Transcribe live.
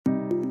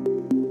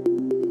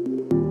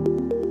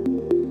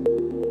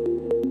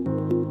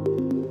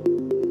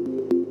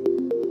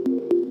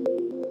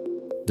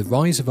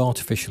rise of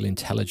artificial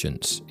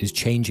intelligence is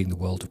changing the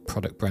world of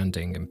product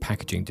branding and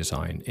packaging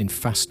design in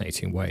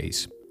fascinating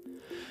ways.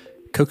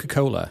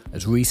 Coca-Cola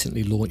has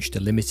recently launched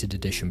a limited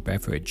edition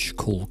beverage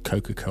called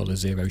Coca-Cola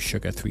Zero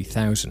Sugar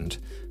 3000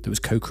 that was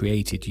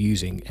co-created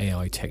using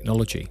AI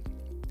technology.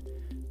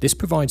 This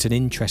provides an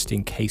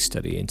interesting case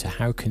study into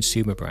how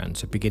consumer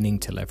brands are beginning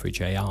to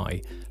leverage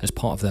AI as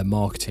part of their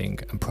marketing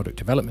and product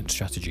development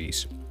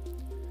strategies.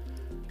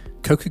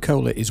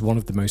 Coca-Cola is one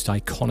of the most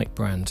iconic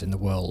brands in the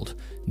world,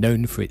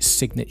 known for its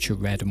signature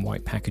red and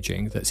white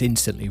packaging that's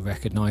instantly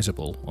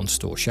recognisable on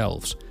store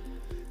shelves.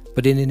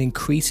 But in an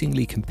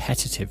increasingly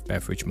competitive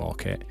beverage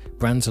market,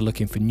 brands are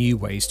looking for new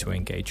ways to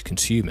engage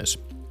consumers.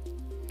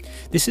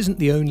 This isn't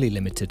the only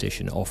limited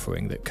edition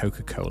offering that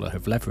Coca-Cola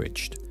have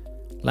leveraged.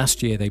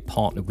 Last year they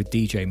partnered with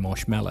DJ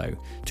Marshmello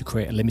to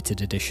create a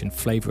limited edition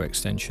flavour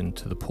extension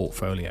to the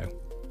portfolio.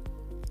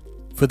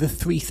 For the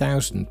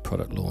 3000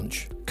 product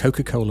launch,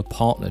 Coca-Cola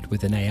partnered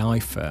with an AI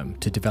firm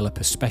to develop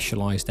a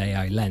specialised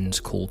AI lens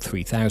called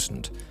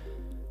 3000.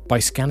 By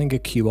scanning a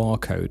QR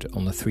code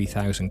on the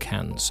 3000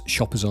 cans,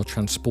 shoppers are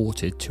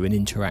transported to an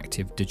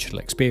interactive digital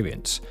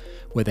experience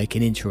where they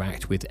can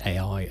interact with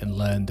AI and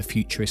learn the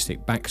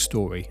futuristic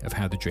backstory of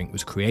how the drink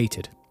was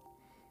created.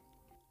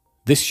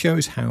 This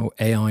shows how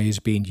AI is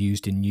being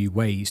used in new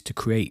ways to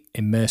create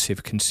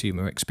immersive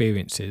consumer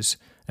experiences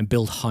and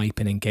build hype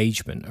and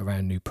engagement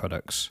around new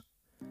products.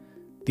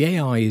 The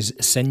AI is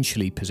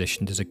essentially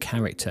positioned as a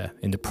character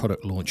in the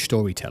product launch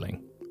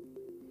storytelling.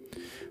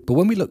 But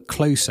when we look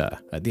closer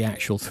at the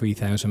actual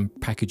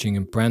 3000 packaging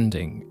and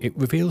branding, it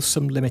reveals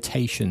some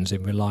limitations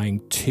in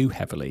relying too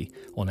heavily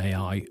on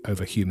AI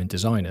over human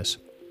designers.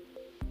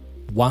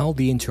 While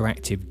the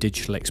interactive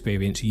digital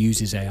experience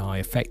uses AI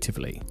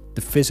effectively,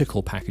 the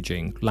physical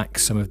packaging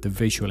lacks some of the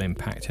visual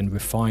impact and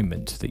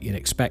refinement that you'd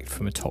expect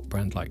from a top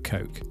brand like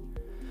Coke.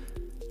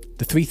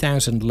 The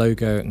 3000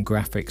 logo and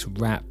graphics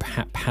wrap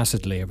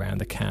haphazardly around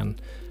the can,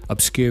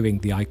 obscuring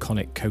the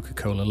iconic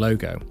Coca-Cola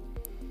logo.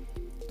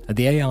 And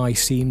the AI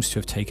seems to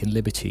have taken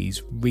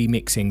liberties,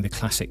 remixing the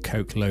classic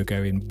Coke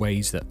logo in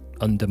ways that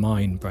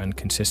undermine brand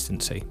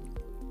consistency.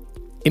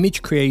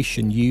 Image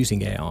creation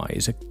using AI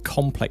is a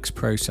complex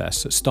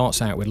process that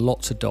starts out with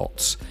lots of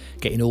dots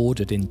getting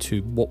ordered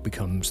into what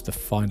becomes the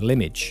final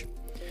image.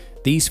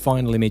 These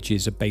final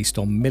images are based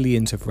on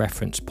millions of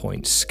reference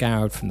points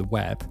scoured from the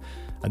web,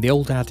 and the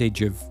old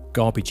adage of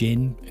garbage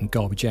in and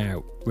garbage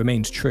out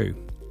remains true.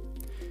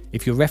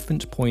 If your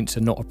reference points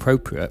are not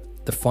appropriate,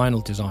 the final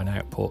design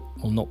output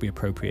will not be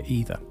appropriate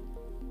either.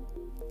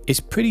 It's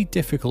pretty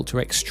difficult to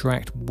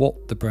extract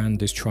what the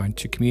brand is trying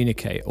to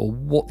communicate or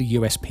what the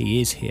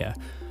USP is here,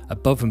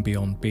 above and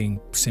beyond being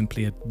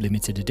simply a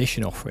limited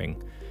edition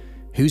offering.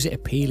 Who's it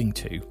appealing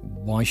to?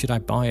 Why should I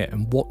buy it?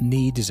 And what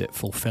need is it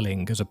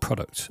fulfilling as a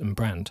product and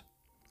brand?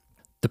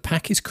 The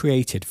pack is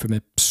created from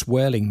a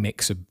swirling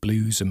mix of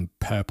blues and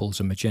purples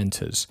and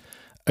magentas,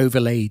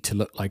 overlaid to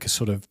look like a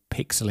sort of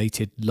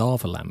pixelated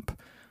lava lamp.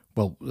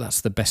 Well, that's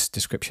the best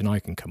description I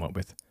can come up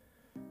with.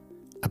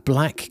 A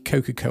black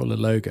Coca-Cola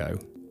logo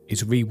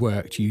is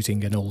reworked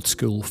using an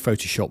old-school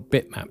Photoshop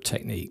bitmap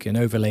technique and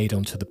overlaid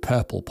onto the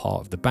purple part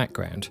of the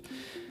background.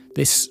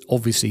 This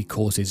obviously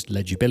causes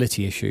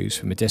legibility issues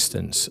from a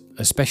distance,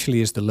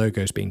 especially as the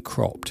logo is being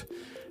cropped,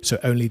 so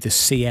only the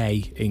CA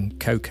in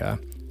Coca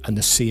and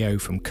the CO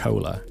from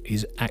Cola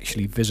is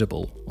actually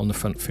visible on the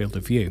front field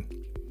of view.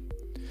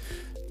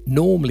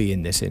 Normally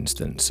in this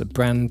instance, a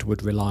brand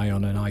would rely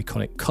on an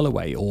iconic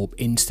colourway or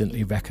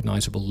instantly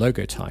recognisable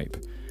logo type.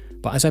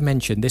 But as I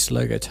mentioned, this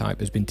logo type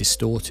has been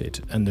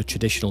distorted and the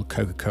traditional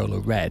Coca-Cola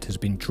red has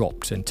been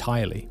dropped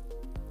entirely.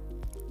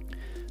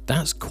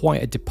 That's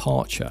quite a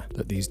departure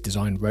that these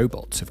design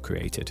robots have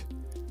created.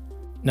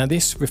 Now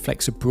this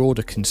reflects a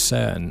broader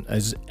concern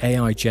as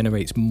AI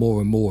generates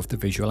more and more of the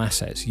visual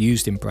assets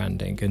used in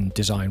branding and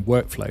design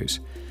workflows.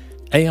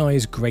 AI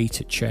is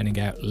great at churning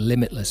out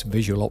limitless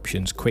visual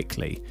options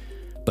quickly,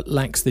 but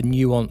lacks the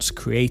nuanced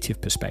creative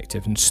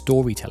perspective and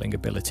storytelling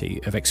ability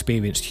of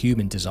experienced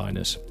human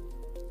designers.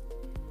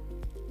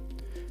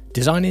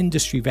 Design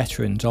industry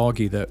veterans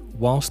argue that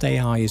whilst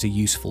AI is a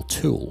useful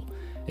tool,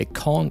 it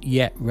can't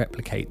yet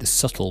replicate the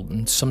subtle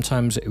and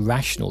sometimes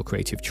irrational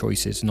creative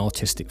choices and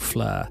artistic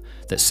flair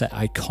that set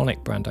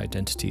iconic brand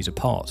identities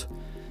apart.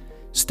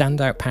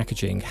 Standout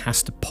packaging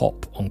has to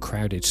pop on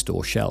crowded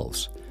store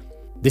shelves.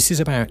 This is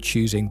about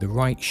choosing the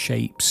right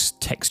shapes,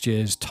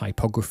 textures,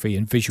 typography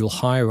and visual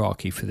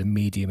hierarchy for the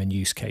medium and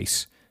use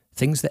case,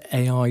 things that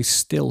AI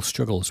still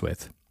struggles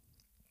with.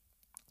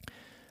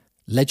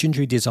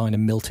 Legendary designer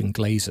Milton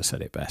Glaser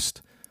said it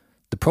best.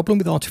 The problem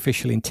with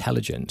artificial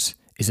intelligence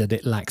is that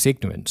it lacks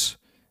ignorance.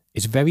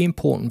 It's very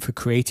important for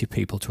creative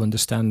people to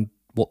understand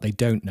what they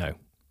don't know.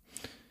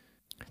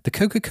 The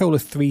Coca-Cola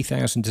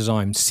 3000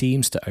 design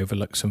seems to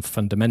overlook some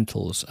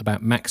fundamentals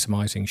about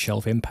maximising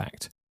shelf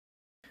impact.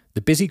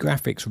 The busy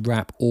graphics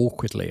wrap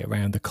awkwardly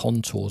around the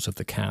contours of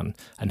the can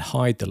and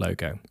hide the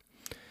logo.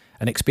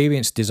 An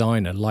experienced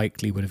designer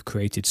likely would have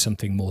created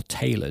something more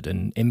tailored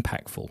and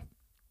impactful.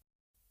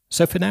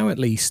 So for now at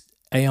least,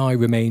 AI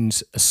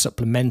remains a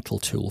supplemental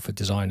tool for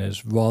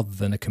designers rather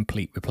than a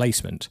complete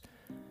replacement,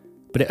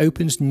 but it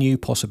opens new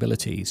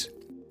possibilities.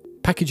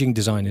 Packaging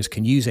designers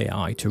can use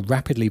AI to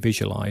rapidly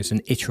visualize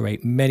and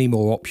iterate many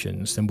more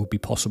options than would be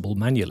possible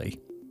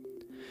manually.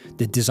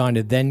 The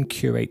designer then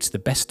curates the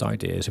best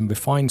ideas and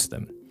refines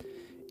them.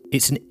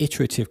 It's an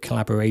iterative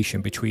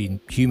collaboration between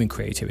human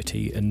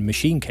creativity and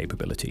machine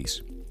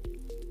capabilities.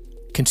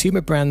 Consumer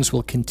brands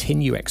will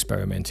continue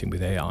experimenting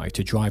with AI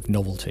to drive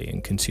novelty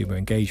and consumer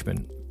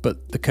engagement,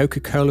 but the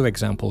Coca-Cola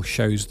example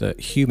shows that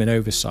human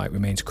oversight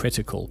remains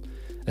critical,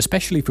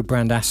 especially for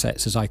brand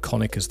assets as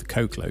iconic as the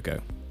Coke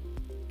logo.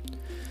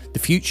 The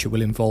future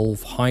will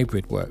involve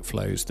hybrid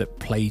workflows that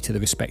play to the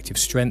respective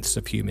strengths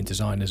of human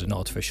designers and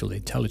artificial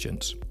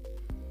intelligence.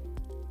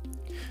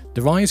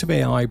 The rise of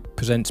AI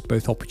presents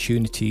both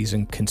opportunities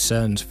and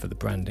concerns for the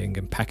branding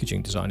and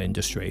packaging design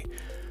industry,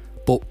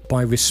 but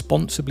by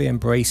responsibly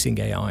embracing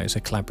AI as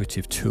a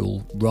collaborative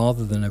tool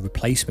rather than a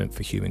replacement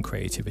for human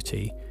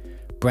creativity,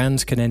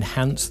 brands can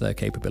enhance their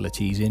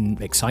capabilities in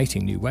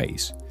exciting new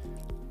ways.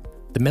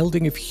 The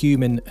melding of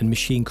human and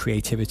machine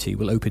creativity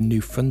will open new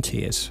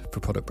frontiers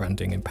for product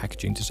branding and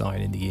packaging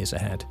design in the years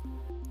ahead.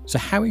 So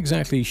how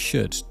exactly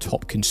should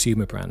top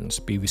consumer brands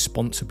be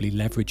responsibly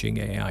leveraging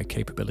AI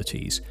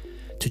capabilities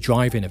to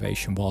drive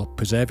innovation while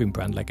preserving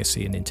brand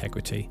legacy and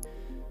integrity?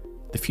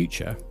 The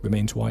future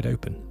remains wide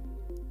open.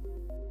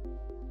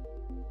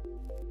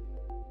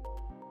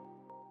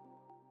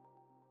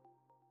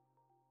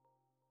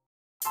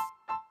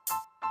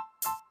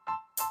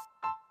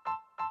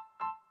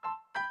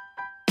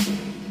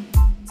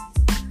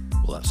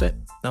 Well, that's it.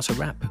 That's a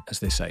wrap, as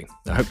they say.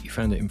 I hope you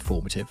found it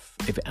informative.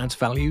 If it adds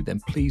value, then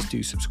please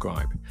do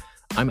subscribe.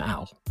 I'm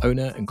Al,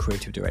 owner and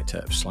creative director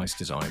of Slice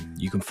Design.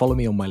 You can follow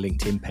me on my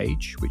LinkedIn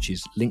page, which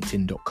is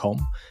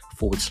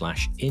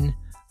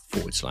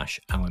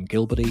linkedin.com/in/Alan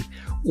Gilbody,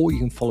 or you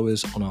can follow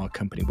us on our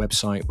company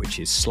website, which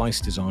is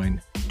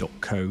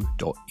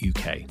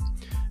slicedesign.co.uk.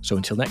 So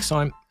until next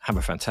time, have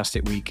a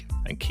fantastic week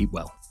and keep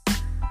well.